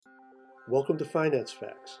Welcome to Finance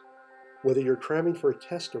Facts. Whether you're cramming for a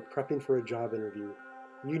test or prepping for a job interview,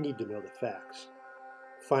 you need to know the facts.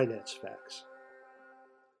 Finance Facts.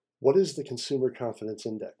 What is the Consumer Confidence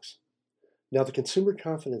Index? Now, the Consumer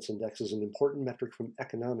Confidence Index is an important metric from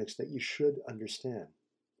economics that you should understand.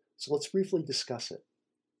 So let's briefly discuss it.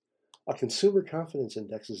 A Consumer Confidence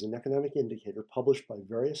Index is an economic indicator published by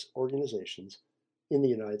various organizations in the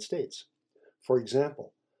United States. For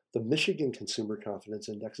example, the Michigan Consumer Confidence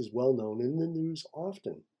Index is well known in the news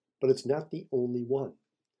often, but it's not the only one.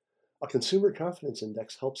 A Consumer Confidence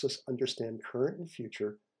Index helps us understand current and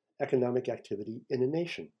future economic activity in a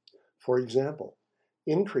nation. For example,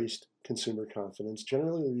 increased consumer confidence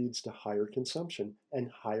generally leads to higher consumption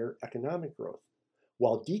and higher economic growth,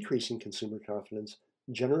 while decreasing consumer confidence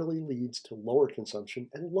generally leads to lower consumption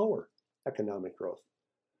and lower economic growth.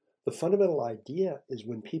 The fundamental idea is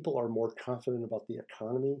when people are more confident about the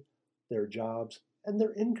economy, their jobs, and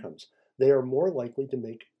their incomes, they are more likely to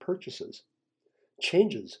make purchases.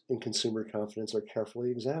 Changes in consumer confidence are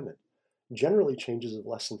carefully examined. Generally, changes of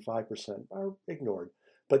less than 5% are ignored,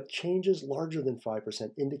 but changes larger than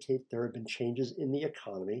 5% indicate there have been changes in the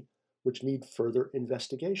economy which need further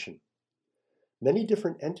investigation. Many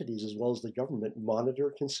different entities, as well as the government,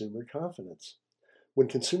 monitor consumer confidence. When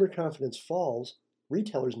consumer confidence falls,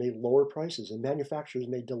 retailers may lower prices and manufacturers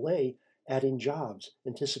may delay adding jobs,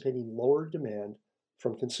 anticipating lower demand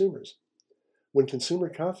from consumers. When consumer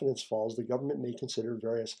confidence falls, the government may consider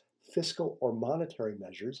various fiscal or monetary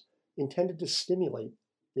measures intended to stimulate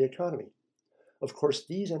the economy. Of course,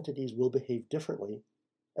 these entities will behave differently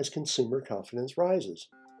as consumer confidence rises.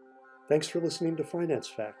 Thanks for listening to Finance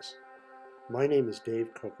Facts. My name is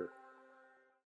Dave Coker.